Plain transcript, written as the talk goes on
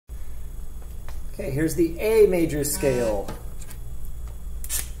Okay, here's the A major scale.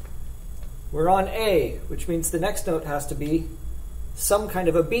 We're on A, which means the next note has to be some kind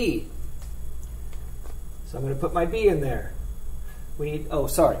of a B. So I'm going to put my B in there. We need, oh,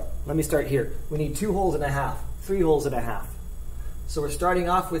 sorry, let me start here. We need 2 holes and a half, 3 holes and a half. So we're starting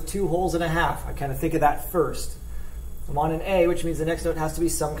off with 2 holes and a half. I kind of think of that first. I'm on an A, which means the next note has to be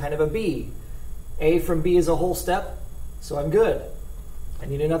some kind of a B. A from B is a whole step, so I'm good. I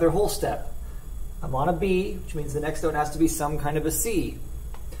need another whole step. I'm on a B, which means the next note has to be some kind of a C.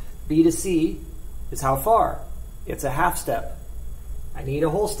 B to C is how far? It's a half step. I need a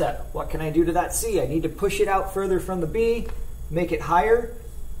whole step. What can I do to that C? I need to push it out further from the B, make it higher.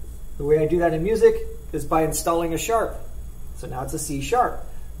 The way I do that in music is by installing a sharp. So now it's a C sharp.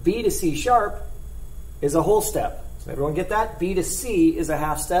 B to C sharp is a whole step. So everyone get that? B to C is a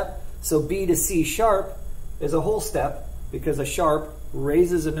half step. So B to C sharp is a whole step because a sharp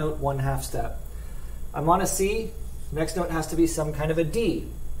raises a note 1/2 step. I'm on a C. Next note has to be some kind of a D.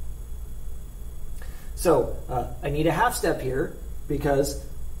 So I need a half step here because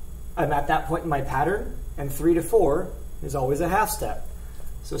I'm at that point in my pattern, and 3 to 4 is always a half step.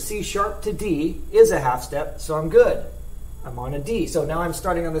 So C sharp to D is a half step, so I'm good. I'm on a D. So now I'm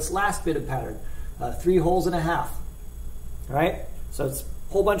starting on this last bit of pattern, 3 holes and a half. All right? So it's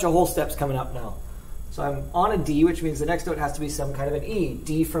a whole bunch of whole steps coming up now. So I'm on a D, which means the next note has to be some kind of an E.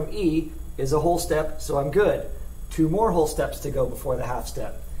 D from E is a whole step, so I'm good. 2 more whole steps to go before the half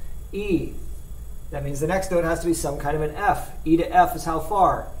step. E. That means the next note has to be some kind of an F. E to F is how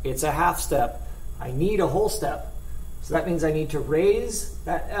far? It's a half step. I need a whole step. So that means I need to raise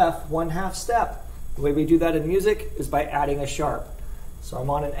that F 1/2 step. The way we do that in music is by adding a sharp. So I'm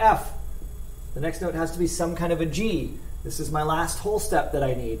on an F. The next note has to be some kind of a G. This is my last whole step that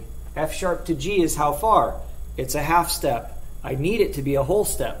I need. F sharp to G is how far? It's a half step. I need it to be a whole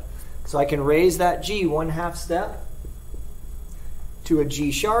step. So I can raise that G 1/2 step to a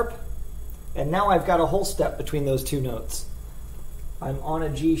G sharp. And now I've got a whole step between those 2 notes. I'm on a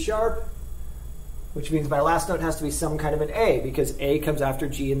G sharp, which means my last note has to be some kind of an A, because A comes after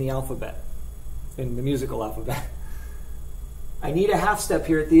G in the alphabet, in the musical alphabet. I need a half step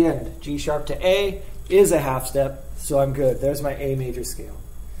here at the end. G sharp to A is a half step, so I'm good. There's my A major scale.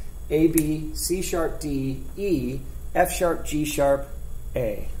 A, B, C sharp, D, E, F sharp, G sharp,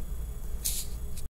 A.